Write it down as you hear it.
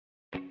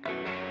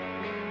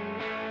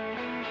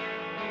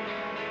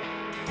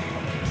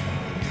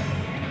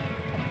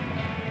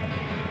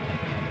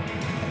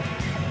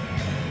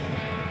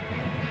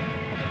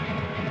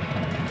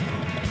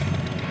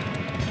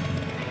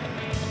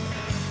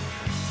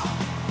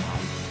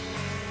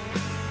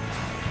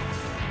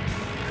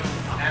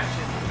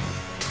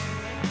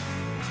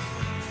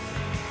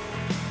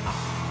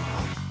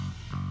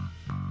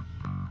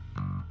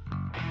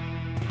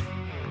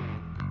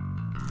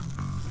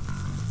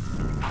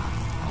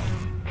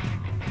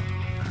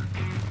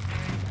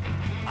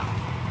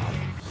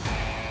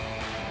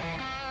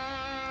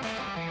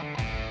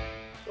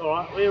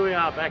Right, here we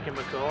are back in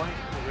Mackay.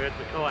 We're at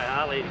Mackay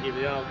Harley to give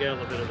the old girl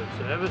a bit of a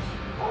service.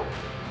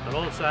 But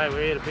also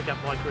we're here to pick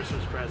up my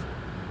Christmas present.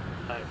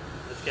 So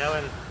let's go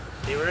and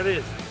see where it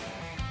is.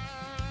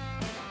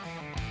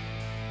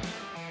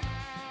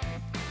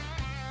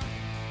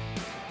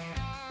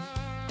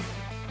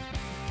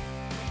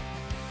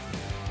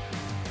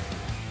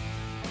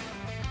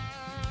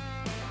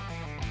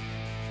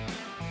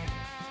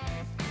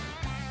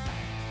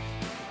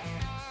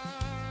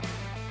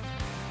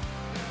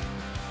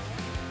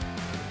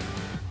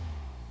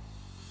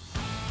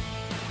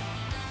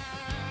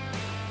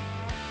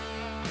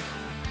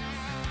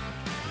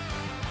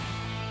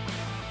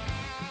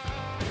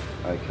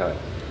 Okay,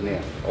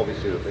 now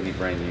obviously with any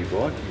brand new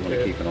bike you want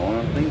to keep an eye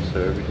on things,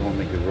 so every time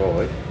that you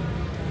ride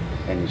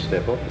and you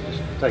step off,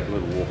 just take a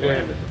little walk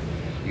around it.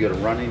 You got a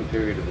run-in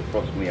period of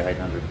approximately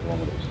 800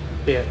 kilometres.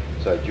 Yeah.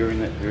 So during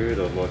that period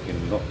I'd like you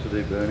not to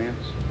do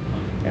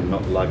burnouts and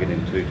not lug it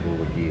in too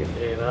tall a gear.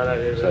 Yeah, no, I don't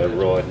do that. So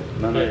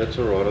ride, no, that's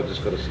alright, I've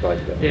just got to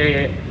state that.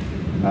 Yeah.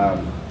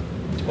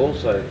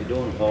 Also, if you're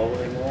doing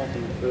highway miles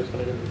in the first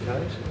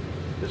 800 k's,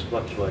 just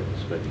fluctuate the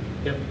speed.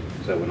 Yep.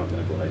 So we're not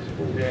going to blaze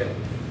forward.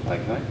 Yeah.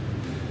 Okay?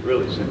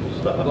 Really simple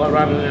stuff. Like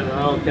running in an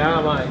old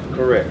car, mate.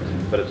 Correct,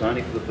 but it's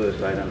only for the first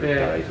 800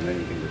 k's and then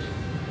you can just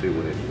do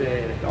whatever.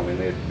 Yeah. I mean,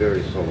 they're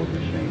very solid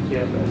machines.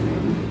 Yeah.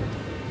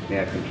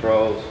 Now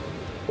controls,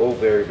 all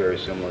very, very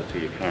similar to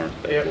your current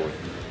bad boy.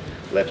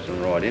 Left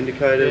and right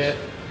indicators. Yeah.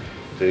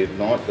 To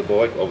ignite the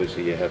bike,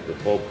 obviously you have the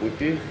fob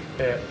with you.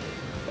 Yeah.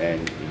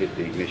 And you hit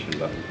the ignition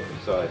button.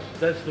 So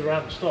that's the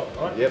run stop,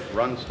 right? Yep,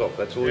 run stop.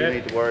 That's all you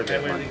need to worry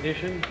about, mate.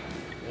 Ignition.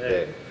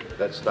 Yeah.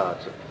 That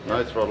starts it.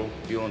 No throttle,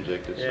 fuel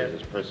injected, Yeah. so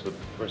just press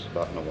the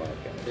button away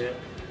it goes.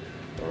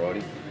 Yeah.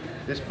 Alrighty.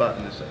 This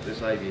button,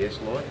 this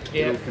ABS light,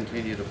 it'll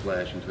continue to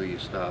flash until you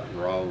start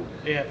roll.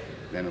 Yeah.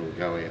 Then it'll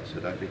go out, so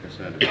don't be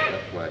concerned about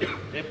that flash.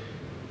 Yep.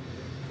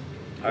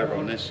 Over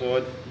on this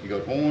side, you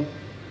got horn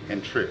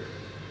and trip.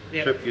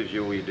 Yep. Trip gives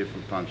you all your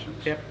different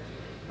functions. Yep.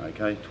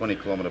 Okay, 20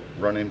 kilometre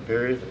run-in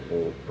period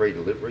or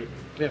pre-delivery.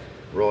 Yep.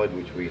 Ride,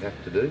 which we have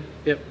to do.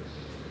 Yep.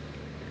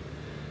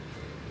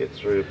 Get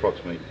through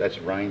approximately, that's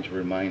range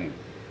remaining.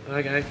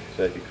 Okay.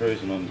 So if you're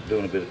cruising on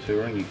doing a bit of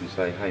touring, you can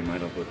say, hey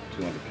mate, I've got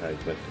 200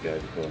 k's left to go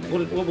before I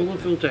need to. What will the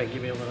fuel tank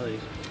give me on one of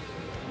these?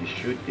 You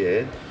should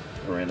get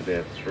around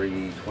about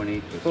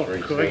 320 to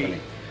 370.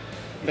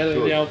 Better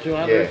than the old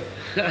 200?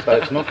 Yeah. So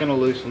it's not going to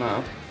loosen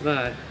up.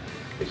 No.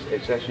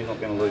 It's actually not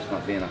going to loosen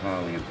up being a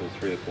Harley until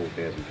 3,000 or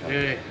 4,000 k's.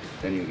 Yeah.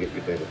 Then you'll get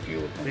your better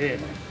fuel. Yeah.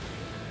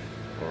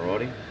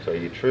 Alrighty. So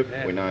your trip,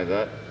 we know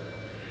that.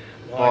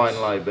 Lights. High and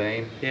low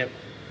beam. Yep.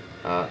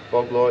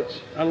 Fog lights.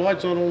 Are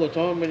lights on all the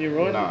time when you're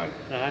riding? No.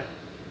 No.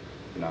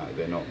 No,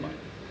 they're not,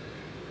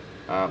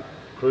 mate.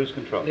 Cruise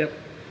control. Yep.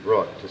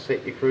 Right, to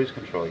set your cruise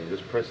control, you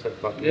just press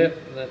that button. Yep,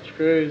 that's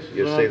cruise.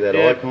 You'll see that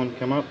icon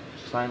come up,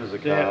 same as a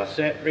car. Yeah,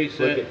 set,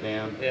 reset. Click it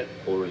down,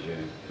 or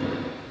resume.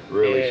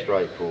 Really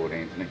straightforward,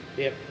 Anthony.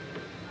 Yep.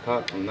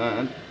 Apart from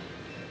that,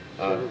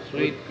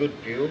 good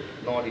fuel,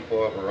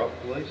 95 or up,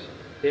 please.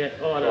 Yeah,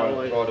 oh, I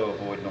know. Try to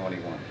avoid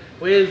 91.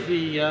 Where's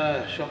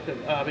the shock, the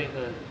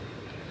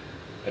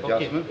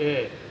adjustment?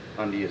 Yeah.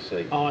 Under your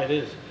seat. Oh, it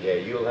is? Yeah,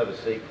 you'll have a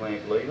seat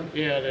clamp lever.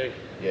 Yeah, I do.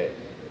 Yeah.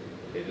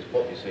 Yeah, just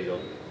pop your seat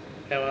on.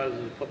 How hard is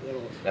it to pop that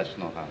off? That's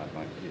not hard,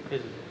 mate.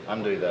 Is it?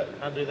 Undo that.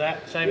 Undo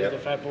that? Same as the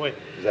fat boy?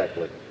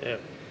 Exactly. Yeah.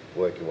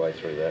 Work your way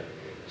through that.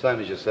 Same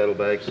as your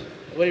saddlebags.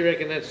 What do you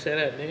reckon that's set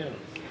at now?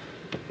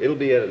 It'll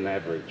be at an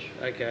average.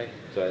 Okay.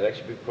 So it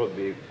actually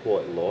probably be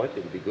quite light.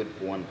 It'll be good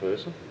for one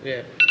person.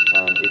 Yeah.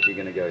 If you're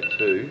going to go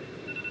two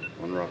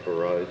on rougher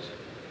roads,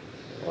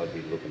 I'd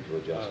be looking to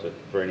adjust it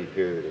for any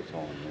period of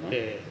time, you know?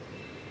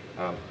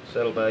 Yeah.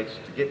 Saddlebags,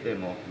 to get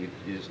them off, you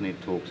just need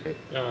Torx head.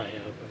 Oh, yeah.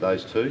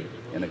 Those two,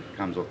 and it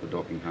comes off the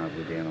docking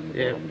hardware down on the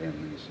bottom down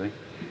there, you see.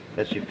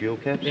 That's your fuel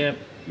caps. Yep.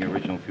 Your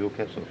original fuel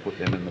caps, I'll put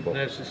them in the box.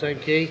 That's the same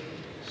key?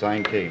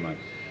 Same key, mate.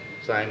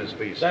 Same as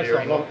for your That's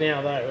steering not lock. locked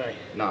now though, eh?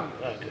 No.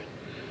 Oh, good.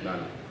 No,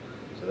 no.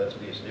 So that's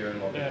for your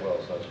steering lock as well,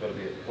 so it's got to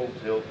be at full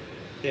tilt.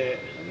 Yeah.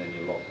 And then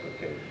you lock the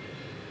key.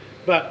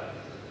 But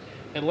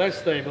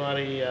unless they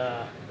bloody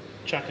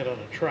chuck it on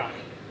a truck,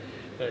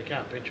 they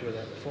can't pinch it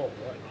without the fault,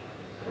 right?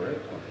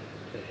 Correct.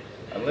 Yeah.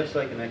 Unless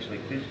they can actually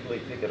physically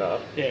pick it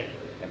up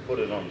and put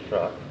it on the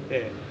truck.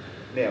 Yeah.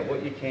 Now,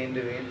 what you can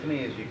do, Anthony,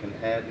 is you can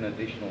add an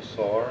additional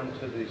siren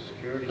to the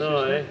security system.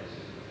 Oh,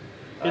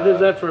 yeah. Is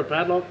that for a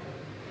padlock?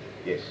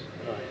 Yes.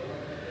 Oh.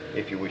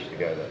 If you wish to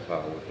go that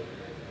far with it.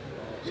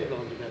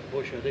 Sometimes about the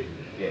bush, I do.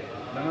 Yeah.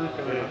 No,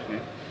 fair enough,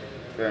 man.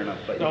 Fair enough.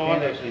 But you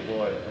can actually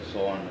buy a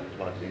siren that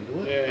plugs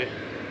into it. Yeah.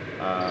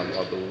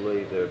 I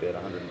believe they're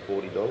about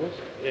 $140.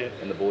 Yeah.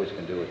 And the boys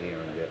can do it here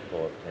in about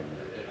 5-10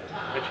 minutes.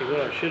 Actually,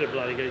 what I should have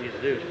bloody got you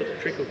to do is put the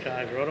trickle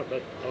charger on it,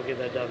 but I'll get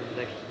that done in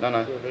the next.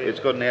 No, it's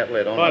got an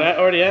outlet on it. Oh, that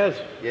already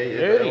has? Yeah,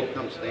 it all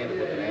comes standard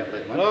with an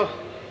outlet, mate. Oh,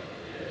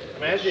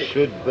 magic.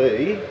 Should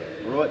be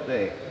right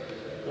there.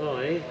 Oh,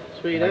 yeah.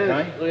 Sweet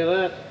as. Look at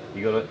that.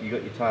 You got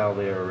your tail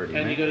there already,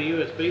 and mate. you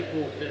got a USB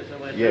port there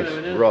somewhere.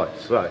 Yes, right.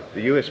 So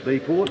the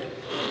USB port.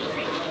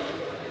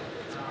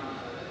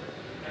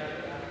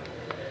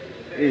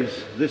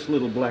 is this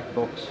little black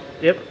box.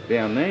 Yep.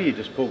 Down there, you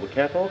just pull the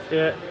cap off.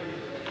 Yeah.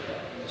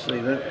 See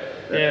that?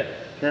 Yeah.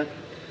 Cap.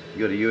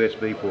 You got a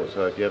USB port,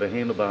 so if you have a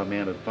handlebar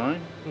mounted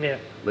phone, Yeah.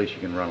 at least you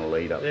can run a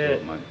lead up to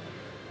it, mate.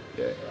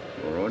 Yeah.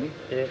 Alrighty.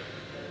 Yeah.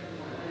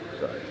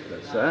 So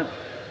that's that.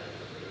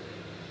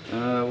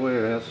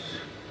 Where else?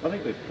 I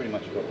think we've pretty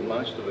much got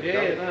most of it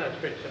covered. No, it's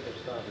pretty simple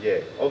stuff. Yeah.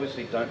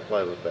 Obviously, don't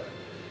play with that.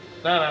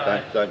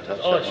 No. Don't touch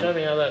that. Oh, show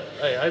me how that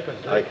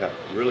opens. Okay.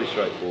 Really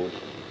straightforward.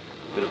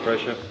 Bit of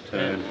pressure.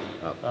 Turn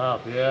up. Oh,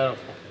 beautiful.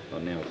 Oh,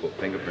 now I've put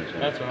fingerprints on.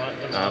 That's all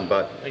right.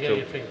 But I get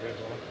your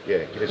fingerprints on.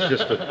 yeah,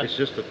 it's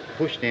just a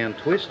push down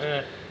twist.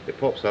 Yeah. It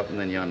pops up and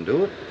then you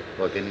undo it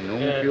like any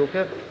normal fuel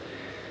cap.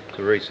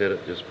 To reset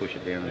it, just push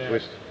it down and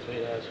twist.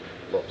 Sweet as.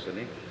 Locks it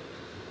in.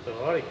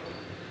 Alrighty.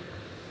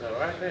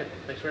 Alright then.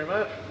 Thanks very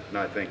much.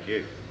 No, thank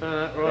you.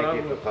 Right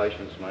Thank you for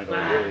patience, mate.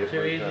 I really too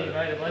appreciate easy, it.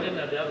 mate. If I didn't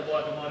have the other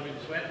bike, I might have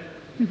been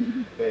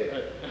sweating.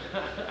 Yeah.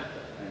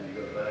 And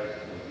you got bags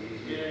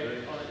for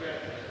years.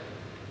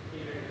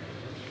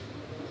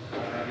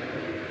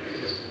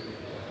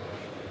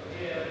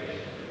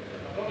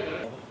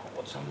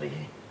 What's under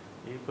here?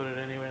 You put it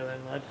anywhere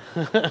then,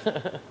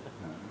 mate.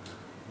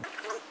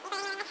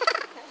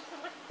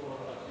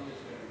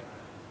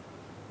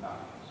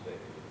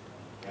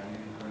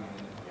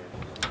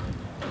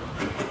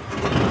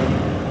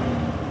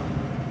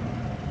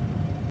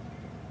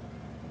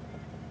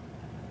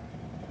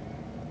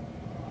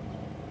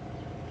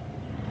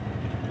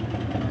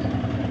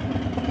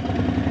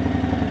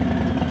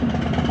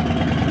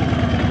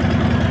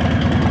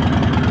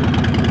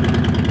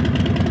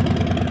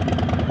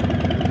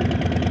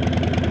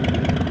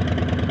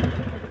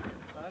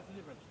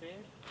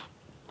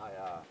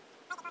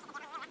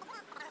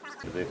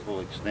 To their full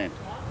extent.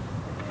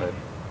 So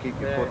keep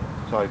your foot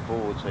toe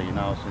forward so you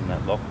know it's in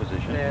that lock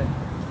position.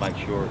 Make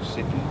sure it's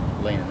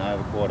sitting, leaning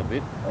over quite a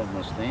bit on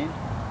the stand.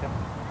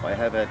 I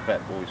have had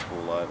fat boys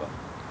fall over.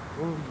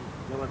 Ooh,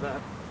 you like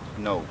that?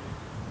 No,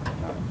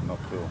 not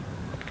cool.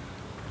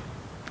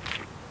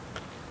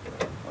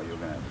 Oh, you're going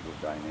to have a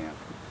good day now.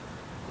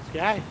 Let's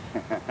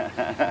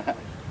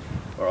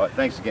go. All right,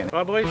 thanks again.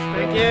 Bye boys,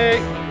 thank you.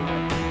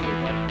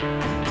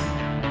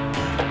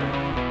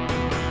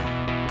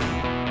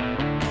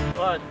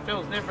 Well, it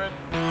feels different.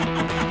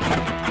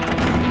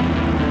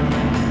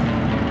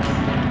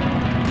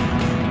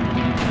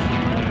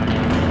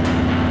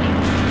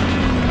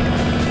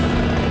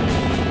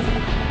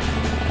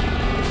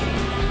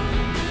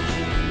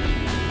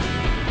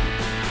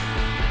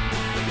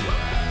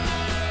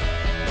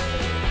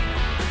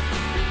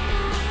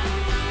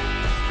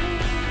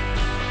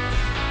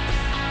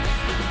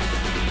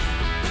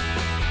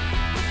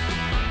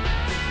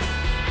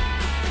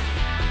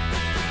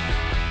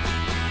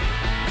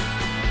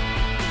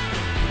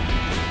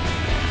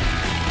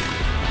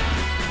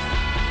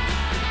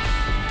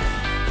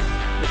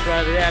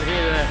 Rode it out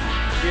here to the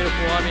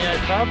beautiful Eimeo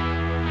Pub.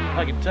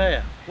 I can tell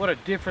you, what a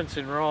difference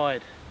in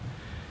ride.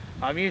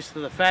 I'm used to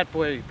the Fat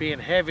Boy being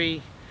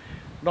heavy,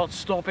 not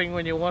stopping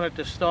when you want it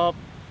to stop.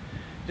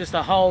 Just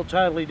a whole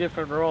totally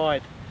different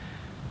ride.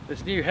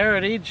 This new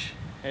Heritage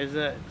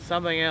is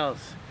something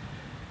else.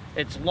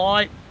 It's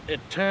light,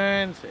 it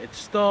turns, it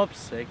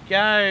stops, it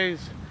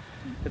goes.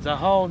 It's a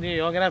whole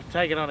new, I'm gonna have to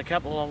take it on a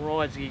couple of long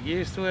rides to get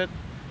used to it.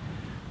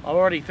 I'm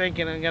already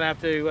thinking I'm gonna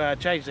have to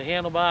change the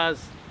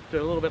handlebars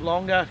to a little bit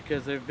longer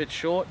because they're a bit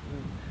short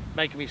and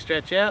making me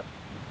stretch out.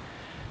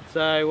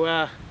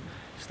 So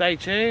stay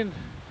tuned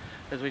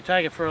as we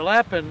take it for a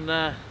lap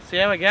and see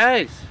how it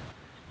goes.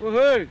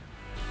 Woohoo!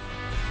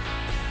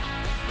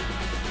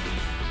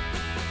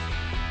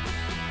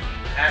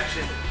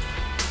 Action!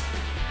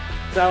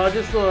 So I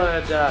just thought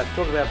I'd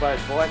talk about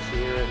both bikes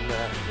here and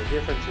the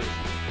differences,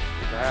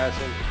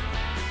 comparison.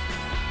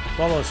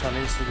 Follow us on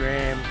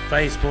Instagram,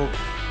 Facebook,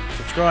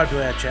 subscribe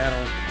to our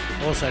channel.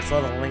 Also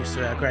follow the links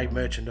to our great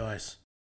merchandise.